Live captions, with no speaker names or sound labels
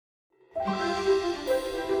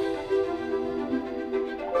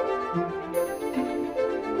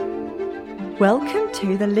Welcome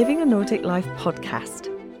to the Living a Nordic Life podcast,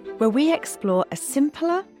 where we explore a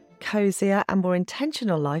simpler, cosier and more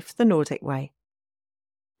intentional life the Nordic way.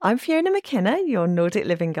 I'm Fiona McKenna, your Nordic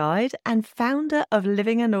living guide and founder of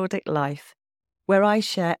Living a Nordic Life, where I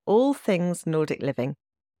share all things Nordic living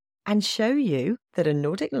and show you that a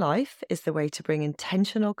Nordic life is the way to bring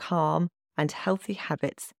intentional, calm and healthy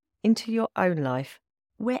habits into your own life,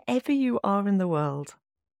 wherever you are in the world.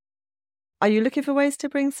 Are you looking for ways to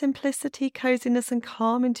bring simplicity, coziness and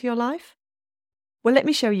calm into your life? Well, let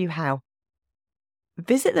me show you how.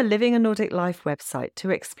 Visit the Living a Nordic Life website to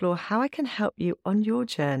explore how I can help you on your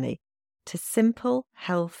journey to simple,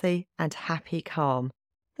 healthy and happy calm,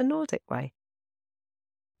 the Nordic way.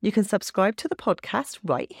 You can subscribe to the podcast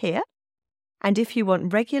right here. And if you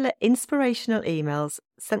want regular inspirational emails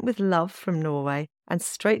sent with love from Norway and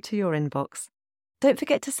straight to your inbox, don't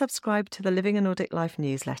forget to subscribe to the Living a Nordic Life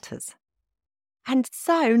newsletters. And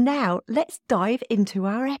so now let's dive into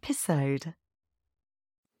our episode.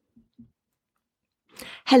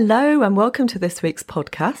 Hello and welcome to this week's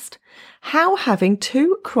podcast, How Having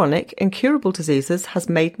 2 Chronic Incurable Diseases Has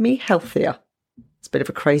Made Me Healthier. It's a bit of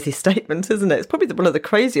a crazy statement, isn't it? It's probably one of the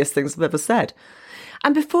craziest things I've ever said.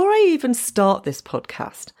 And before I even start this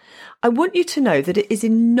podcast, I want you to know that it is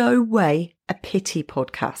in no way a pity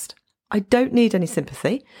podcast. I don't need any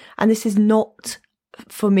sympathy, and this is not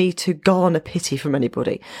for me to garner pity from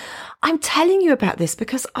anybody. I'm telling you about this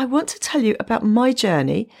because I want to tell you about my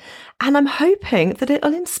journey, and I'm hoping that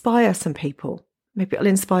it'll inspire some people. Maybe it'll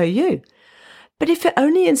inspire you. But if it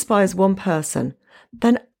only inspires one person,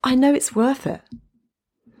 then I know it's worth it.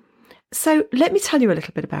 So let me tell you a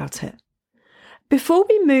little bit about it. Before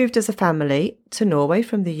we moved as a family to Norway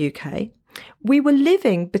from the UK, we were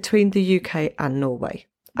living between the UK and Norway.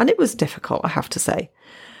 And it was difficult, I have to say.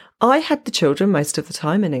 I had the children most of the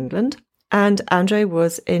time in England, and Andre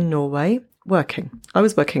was in Norway working. I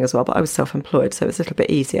was working as well, but I was self-employed, so it was a little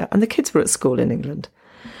bit easier. And the kids were at school in England.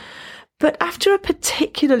 But after a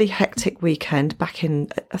particularly hectic weekend back in,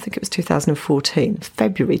 I think it was 2014,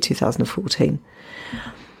 February 2014,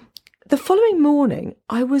 the following morning,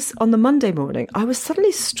 on the Monday morning, I was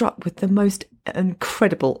suddenly struck with the most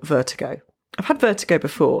incredible vertigo. I've had vertigo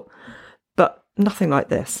before, but nothing like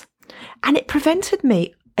this. And it prevented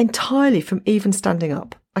me entirely from even standing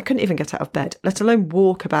up. I couldn't even get out of bed, let alone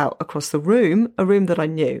walk about across the room, a room that I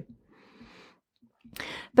knew.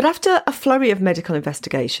 But after a flurry of medical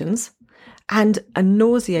investigations and a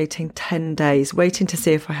nauseating 10 days waiting to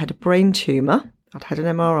see if I had a brain tumour, I'd had an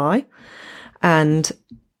MRI, and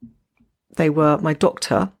they were my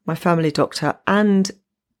doctor, my family doctor, and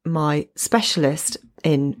my specialist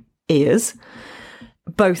in ears.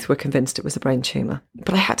 Both were convinced it was a brain tumour,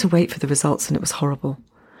 but I had to wait for the results and it was horrible.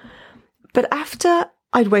 But after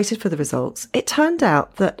I'd waited for the results, it turned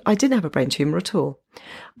out that I didn't have a brain tumour at all.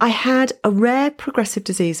 I had a rare progressive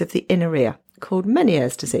disease of the inner ear called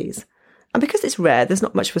Meniere's disease. And because it's rare, there's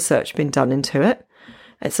not much research been done into it.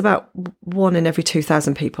 It's about 1 in every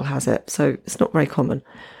 2,000 people has it, so it's not very common.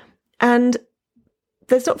 And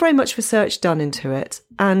there's not very much research done into it.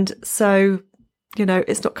 And so,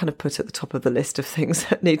 it's not kind of put at the top of the list of things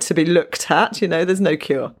that need to be looked at. There's no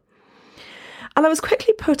cure. And I was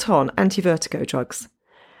quickly put on anti-vertigo drugs.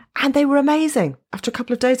 And they were amazing. After a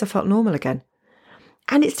couple of days, I felt normal again.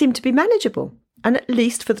 And it seemed to be manageable, and at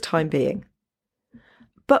least for the time being.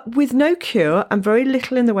 But with no cure and very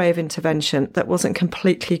little in the way of intervention that wasn't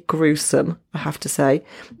completely gruesome, I have to say.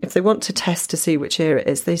 If they want to test to see which ear it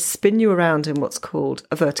is, they spin you around in what's called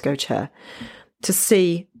a vertigo chair to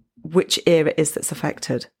see which ear it is that's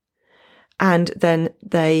affected. And then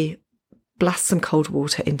they blast some cold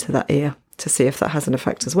water into that ear to see if that has an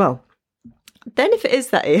effect as well. Then if it is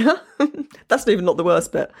that ear, that's even not the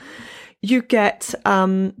worst bit, you get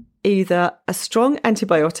either a strong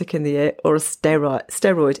antibiotic in the ear or a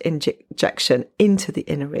steroid injection into the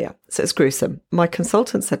inner ear. So it's gruesome. My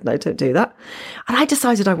consultant said, no, don't do that. And I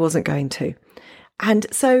decided I wasn't going to. And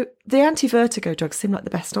so the anti-vertigo drugs seemed like the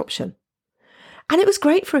best option. And it was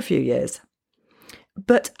great for a few years.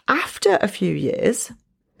 But after a few years,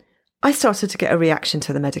 I started to get a reaction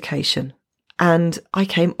to the medication. And I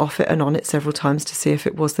came off it and on it several times to see if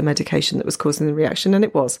it was the medication that was causing the reaction, and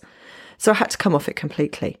it was. So I had to come off it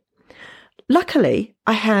completely. Luckily,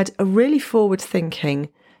 I had a really forward-thinking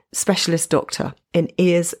specialist doctor in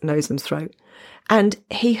ears, nose and throat. And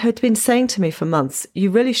he had been saying to me for months,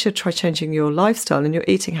 you really should try changing your lifestyle and your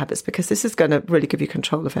eating habits because this is going to really give you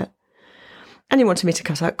control of it. And he wanted me to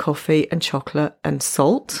cut out coffee and chocolate and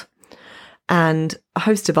salt and a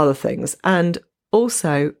host of other things. And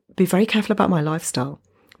also be very careful about my lifestyle,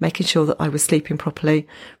 making sure that I was sleeping properly,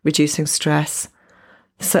 reducing stress,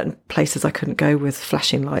 certain places I couldn't go with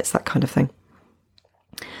flashing lights, that kind of thing.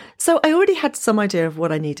 So I already had some idea of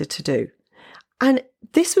what I needed to do. And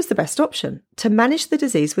this was the best option, to manage the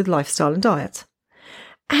disease with lifestyle and diet.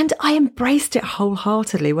 And I embraced it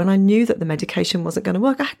wholeheartedly when I knew that the medication wasn't going to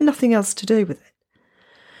work. I had nothing else to do with it.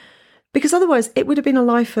 Because otherwise it would have been a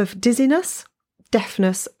life of dizziness,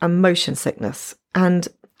 deafness and motion sickness, and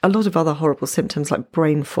a lot of other horrible symptoms like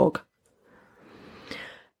brain fog.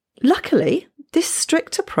 Luckily, this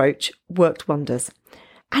strict approach worked wonders.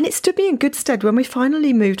 And it stood me in good stead when we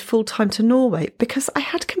finally moved full-time to Norway, because I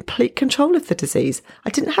had complete control of the disease. I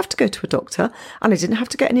didn't have to go to a doctor and I didn't have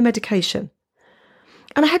to get any medication.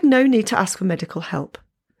 And I had no need to ask for medical help.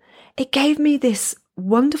 It gave me this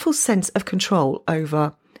wonderful sense of control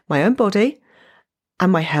over my own body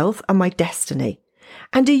and my health and my destiny,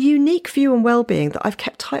 and a unique view and well-being that I've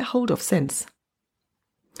kept tight hold of since.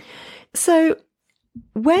 So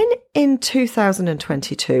when in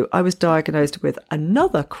 2022 I was diagnosed with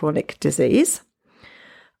another chronic disease,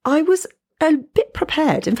 I was a bit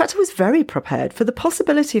prepared. In fact, I was very prepared for the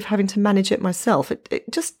possibility of having to manage it myself.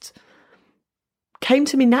 It just came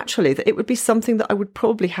to me naturally that it would be something that I would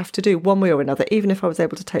probably have to do one way or another, even if I was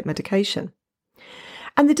able to take medication.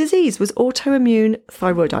 And the disease was autoimmune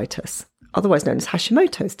thyroiditis, otherwise known as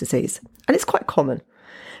Hashimoto's disease. And it's quite common,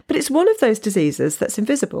 but it's one of those diseases that's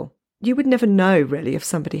invisible. You would never know really if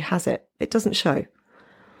somebody has it. It doesn't show.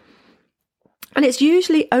 And it's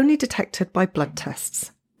usually only detected by blood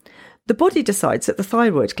tests. The body decides that the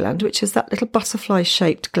thyroid gland, which is that little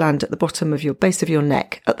butterfly-shaped gland at the bottom of your base of your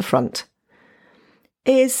neck at the front,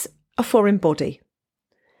 is a foreign body.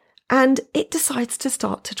 And it decides to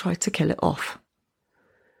start to try to kill it off.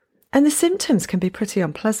 And the symptoms can be pretty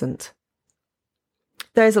unpleasant.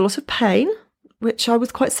 There is a lot of pain, which I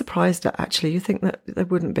was quite surprised at, actually. You think that there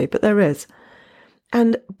wouldn't be, but there is.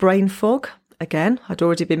 And brain fog, again, I'd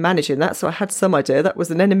already been managing that, so I had some idea that was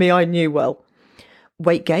an enemy I knew well.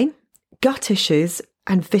 Weight gain, gut issues,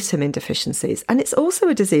 and vitamin deficiencies. And it's also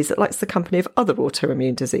a disease that likes the company of other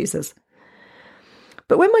autoimmune diseases.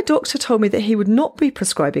 But when my doctor told me that he would not be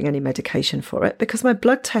prescribing any medication for it because my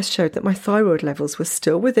blood test showed that my thyroid levels were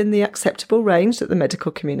still within the acceptable range that the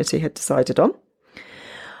medical community had decided on,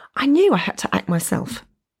 I knew I had to act myself.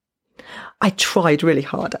 I tried really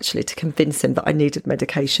hard, actually, to convince him that I needed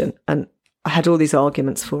medication. And I had all these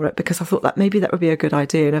arguments for it because I thought that maybe that would be a good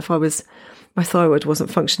idea. And if my thyroid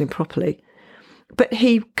wasn't functioning properly. But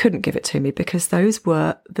he couldn't give it to me because those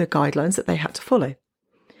were the guidelines that they had to follow.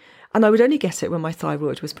 And I would only get it when my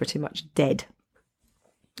thyroid was pretty much dead.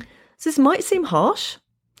 So this might seem harsh,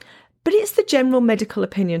 but it's the general medical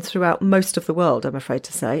opinion throughout most of the world, I'm afraid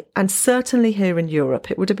to say, and certainly here in Europe.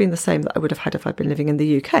 It would have been the same that I would have had if I'd been living in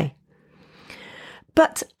the UK.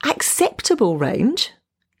 But acceptable range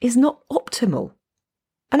is not optimal.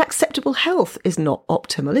 And acceptable health is not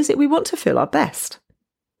optimal, is it? We want to feel our best.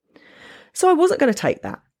 So I wasn't going to take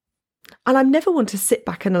that. And I never want to sit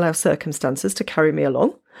back and allow circumstances to carry me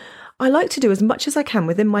along. I like to do as much as I can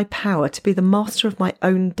within my power to be the master of my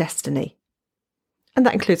own destiny. And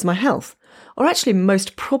that includes my health, or actually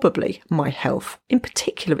most probably my health. In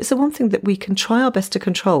particular, it's the one thing that we can try our best to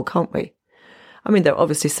control, can't we? I mean, there are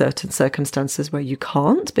obviously certain circumstances where you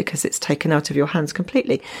can't because it's taken out of your hands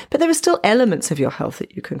completely, but there are still elements of your health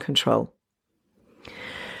that you can control.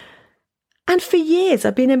 And for years,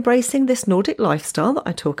 I've been embracing this Nordic lifestyle that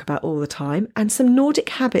I talk about all the time, and some Nordic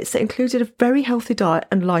habits that included a very healthy diet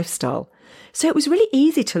and lifestyle. So it was really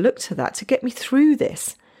easy to look to that to get me through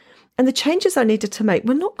this. And the changes I needed to make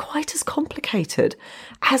were not quite as complicated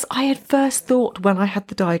as I had first thought when I had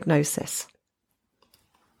the diagnosis.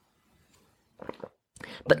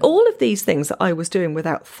 But all of these things that I was doing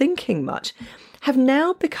without thinking much have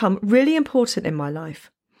now become really important in my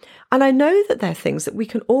life. And I know that they're things that we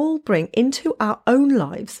can all bring into our own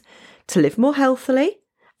lives to live more healthily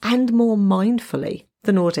and more mindfully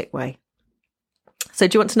the Nordic way. So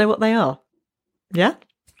do you want to know what they are? Yeah?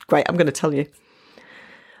 Great, I'm going to tell you.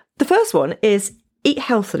 The first one is eat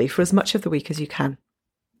healthily for as much of the week as you can.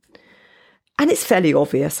 And it's fairly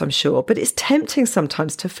obvious, I'm sure, but it's tempting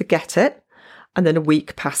sometimes to forget it. And then a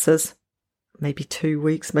week passes, maybe 2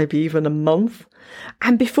 weeks, maybe even a month.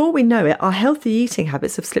 And before we know it, our healthy eating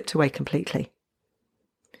habits have slipped away completely.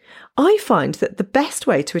 I find that the best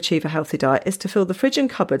way to achieve a healthy diet is to fill the fridge and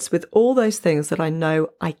cupboards with all those things that I know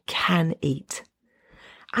I can eat.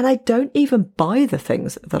 And I don't even buy the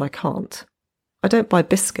things that I can't. I don't buy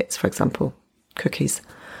biscuits, for example, cookies.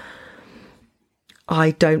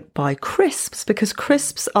 I don't buy crisps because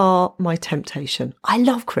crisps are my temptation. I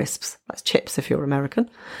love crisps. That's chips if you're American.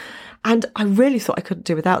 And I really thought I couldn't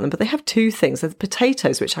do without them, but they have two things. There's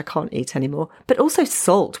potatoes, which I can't eat anymore, but also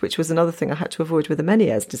salt, which was another thing I had to avoid with the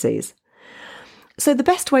Meniere's disease. So the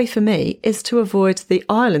best way for me is to avoid the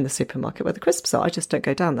aisle in the supermarket where the crisps are. I just don't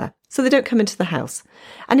go down there. So they don't come into the house.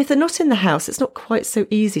 And if they're not in the house, it's not quite so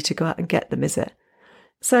easy to go out and get them, is it?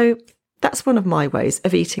 So that's one of my ways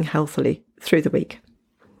of eating healthily through the week.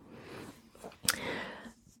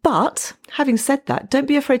 But having said that, don't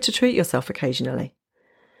be afraid to treat yourself occasionally.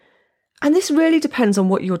 And this really depends on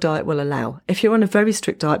what your diet will allow. If you're on a very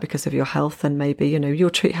strict diet because of your health, then maybe,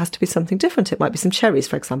 your treat has to be something different. It might be some cherries,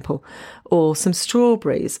 for example, or some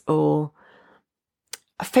strawberries, or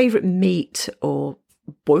a favourite meat, or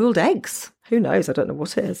boiled eggs. Who knows? I don't know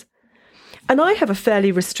what it is. And I have a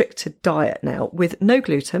fairly restricted diet now with no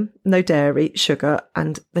gluten, no dairy, sugar,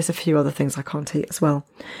 and there's a few other things I can't eat as well.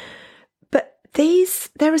 But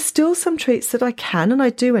there are still some treats that I can and I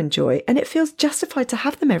do enjoy, and it feels justified to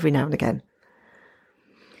have them every now and again.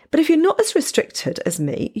 But if you're not as restricted as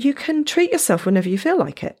me, you can treat yourself whenever you feel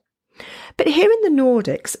like it. But here in the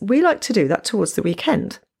Nordics, we like to do that towards the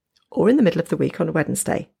weekend or in the middle of the week on a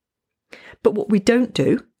Wednesday. But what we don't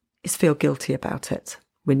do is feel guilty about it.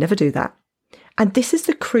 We never do that. And this is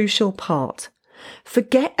the crucial part.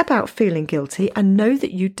 Forget about feeling guilty and know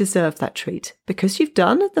that you deserve that treat because you've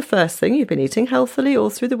done the first thing. You've been eating healthily all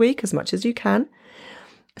through the week as much as you can.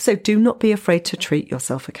 So do not be afraid to treat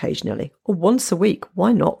yourself occasionally or once a week.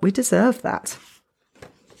 Why not? We deserve that.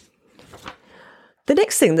 The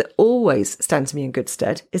next thing that always stands me in good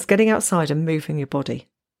stead is getting outside and moving your body.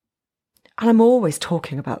 And I'm always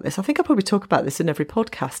talking about this. I think I probably talk about this in every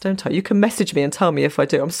podcast, don't I? You can message me and tell me if I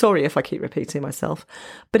do. I'm sorry if I keep repeating myself,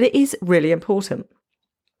 but it is really important.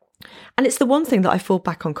 And it's the one thing that I fall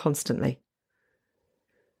back on constantly.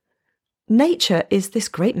 Nature is this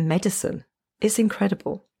great medicine. It's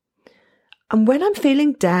incredible. And when I'm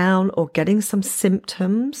feeling down or getting some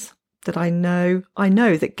symptoms that I know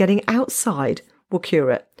that getting outside will cure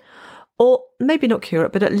it. Or maybe not cure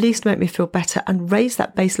it, but at least make me feel better and raise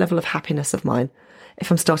that base level of happiness of mine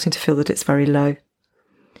if I'm starting to feel that it's very low.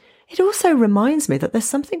 It also reminds me that there's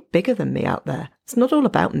something bigger than me out there. It's not all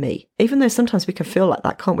about me, even though sometimes we can feel like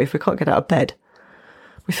that, can't we? If we can't get out of bed,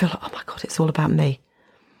 we feel like, oh my God, it's all about me.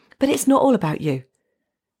 But it's not all about you.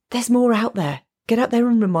 There's more out there. Get out there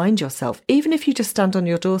and remind yourself, even if you just stand on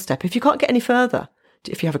your doorstep, if you can't get any further,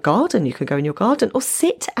 if you have a garden, you can go in your garden or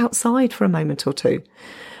sit outside for a moment or two.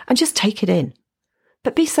 And just take it in.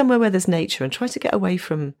 But be somewhere where there's nature and try to get away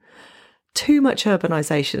from too much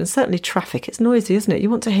urbanisation and certainly traffic. It's noisy, isn't it? You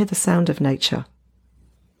want to hear the sound of nature.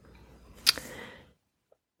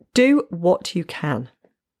 Do what you can.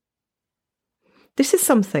 This is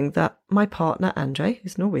something that my partner, Andre,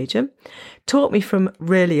 who's Norwegian, taught me from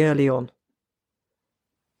really early on.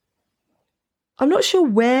 I'm not sure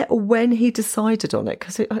where or when he decided on it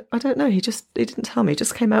because I don't know. He didn't tell me. He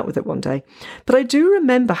just came out with it one day. But I do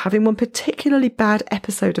remember having one particularly bad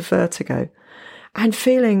episode of vertigo and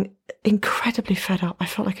feeling incredibly fed up. I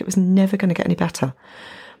felt like it was never going to get any better.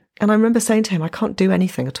 And I remember saying to him, I can't do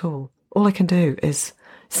anything at all. All I can do is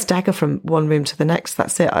stagger from one room to the next.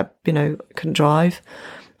 That's it. I couldn't drive.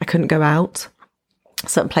 I couldn't go out.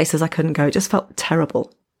 Certain places I couldn't go. It just felt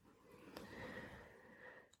terrible.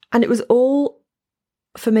 And it was all,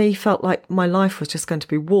 for me, felt like my life was just going to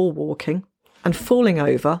be wall walking and falling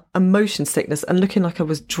over and motion sickness and looking like I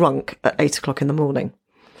was drunk at 8 o'clock in the morning.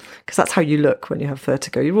 Because that's how you look when you have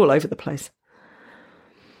vertigo. You're all over the place.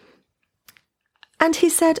 And he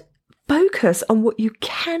said, focus on what you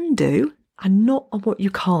can do and not on what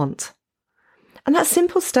you can't. And that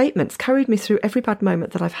simple statement's carried me through every bad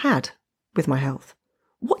moment that I've had with my health.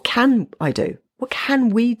 What can I do? What can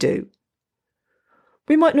we do?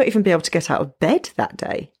 We might not even be able to get out of bed that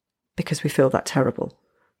day because we feel that terrible,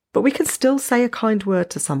 but we can still say a kind word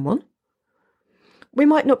to someone. We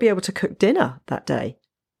might not be able to cook dinner that day,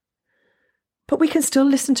 but we can still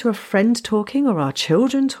listen to a friend talking or our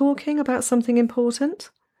children talking about something important.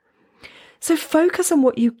 So focus on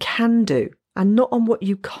what you can do and not on what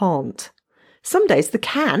you can't. Some days the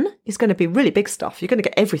can is going to be really big stuff. You're going to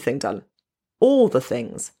get everything done, all the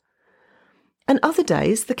things. And other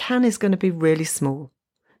days the can is going to be really small,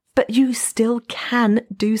 but you still can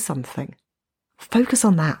do something. Focus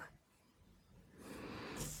on that.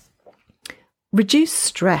 Reduce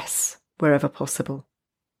stress wherever possible.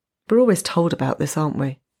 We're always told about this, aren't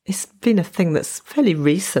we? It's been a thing that's fairly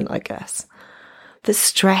recent, I guess. That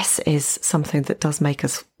stress is something that does make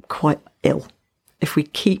us quite ill. If we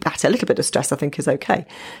keep at it, a little bit of stress, I think, is okay.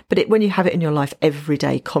 But when you have it in your life every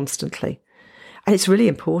day, constantly, and it's really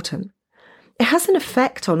important, it has an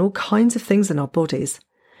effect on all kinds of things in our bodies.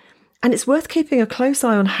 And it's worth keeping a close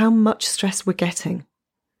eye on how much stress we're getting.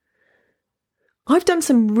 I've done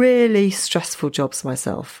some really stressful jobs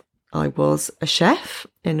myself. I was a chef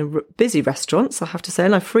in a busy restaurants, I have to say,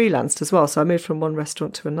 and I freelanced as well. So I moved from one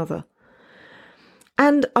restaurant to another.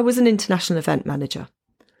 And I was an international event manager.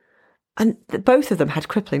 And both of them had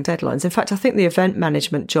crippling deadlines. In fact, I think the event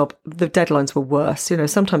management job, the deadlines were worse.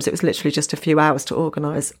 Sometimes it was literally just a few hours to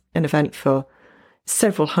organise an event for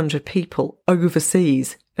several hundred people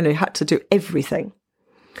overseas, and you had to do everything.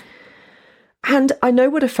 And I know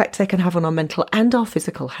what effect they can have on our mental and our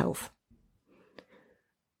physical health.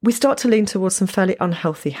 We start to lean towards some fairly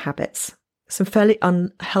unhealthy habits, some fairly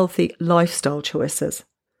unhealthy lifestyle choices,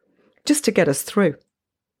 just to get us through.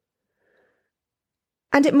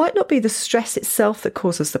 And it might not be the stress itself that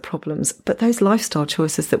causes the problems, but those lifestyle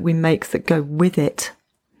choices that we make that go with it.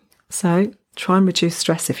 So try and reduce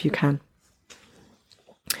stress if you can.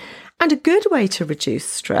 And a good way to reduce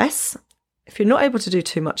stress, if you're not able to do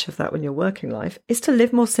too much of that when you're working life, is to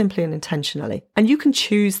live more simply and intentionally. And you can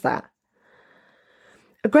choose that.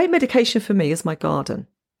 A great medication for me is my garden.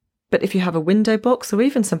 But if you have a window box or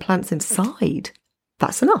even some plants inside,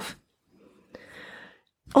 that's enough.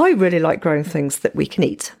 I really like growing things that we can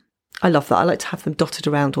eat. I love that. I like to have them dotted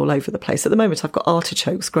around all over the place. At the moment, I've got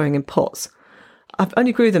artichokes growing in pots. I've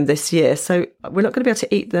only grew them this year, so we're not going to be able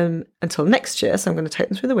to eat them until next year. So I'm going to take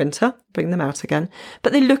them through the winter, bring them out again.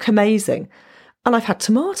 But they look amazing. And I've had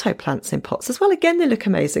tomato plants in pots as well. Again, they look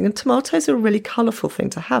amazing. And tomatoes are a really colourful thing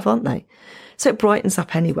to have, aren't they? So it brightens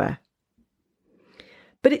up anywhere.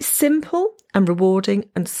 But it's simple and rewarding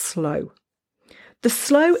and slow. The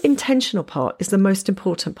slow, intentional part is the most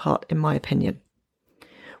important part, in my opinion.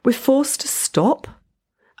 We're forced to stop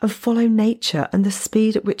and follow nature and the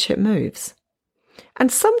speed at which it moves.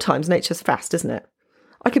 And sometimes nature's fast, isn't it?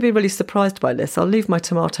 I could be really surprised by this. I'll leave my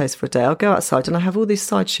tomatoes for a day. I'll go outside and I have all these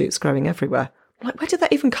side shoots growing everywhere. Like, where did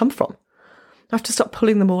that even come from? I have to stop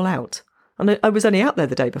pulling them all out. And I was only out there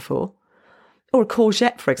the day before. Or a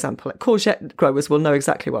courgette, for example. Courgette growers will know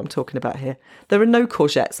exactly what I'm talking about here. There are no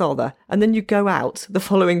courgettes, are there? And then you go out the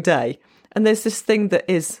following day and there's this thing that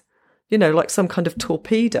is, like some kind of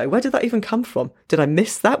torpedo. Where did that even come from? Did I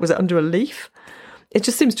miss that? Was it under a leaf? It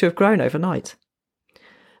just seems to have grown overnight.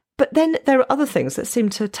 But then there are other things that seem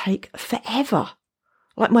to take forever,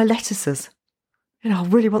 like my lettuces. I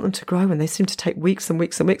really want them to grow and they seem to take weeks and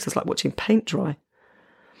weeks and weeks. It's like watching paint dry.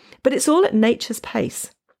 But it's all at nature's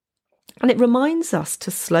pace. And it reminds us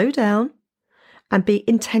to slow down and be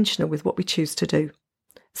intentional with what we choose to do.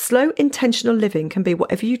 Slow, intentional living can be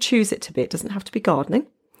whatever you choose it to be. It doesn't have to be gardening.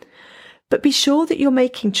 But be sure that you're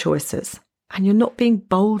making choices and you're not being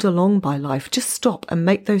bowled along by life. Just stop and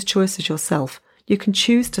make those choices yourself. You can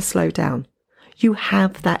choose to slow down. You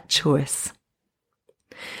have that choice.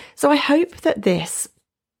 So I hope that this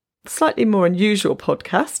slightly more unusual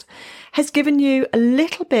podcast has given you a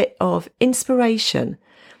little bit of inspiration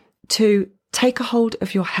to take a hold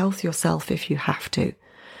of your health yourself if you have to,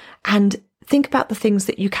 and think about the things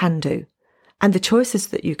that you can do and the choices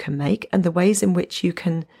that you can make and the ways in which you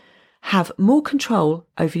can have more control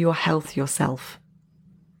over your health yourself.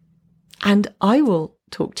 And I will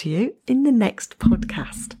talk to you in the next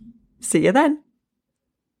podcast. See you then.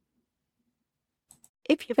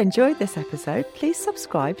 If you've enjoyed this episode, please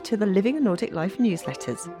subscribe to the Living a Nordic Life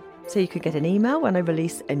newsletters so you can get an email when I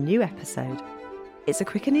release a new episode. It's a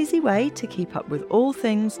quick and easy way to keep up with all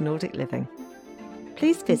things Nordic living.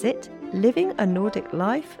 Please visit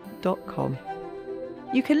livinganordiclife.com.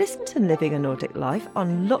 You can listen to Living a Nordic Life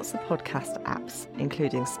on lots of podcast apps,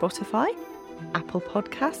 including Spotify, Apple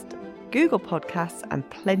Podcast, Google Podcasts, and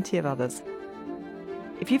plenty of others.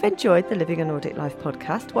 If you've enjoyed the Living a Nordic Life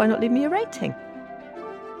podcast, why not leave me a rating?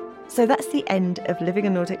 So that's the end of Living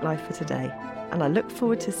a Nordic Life for today, and I look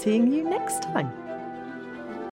forward to seeing you next time.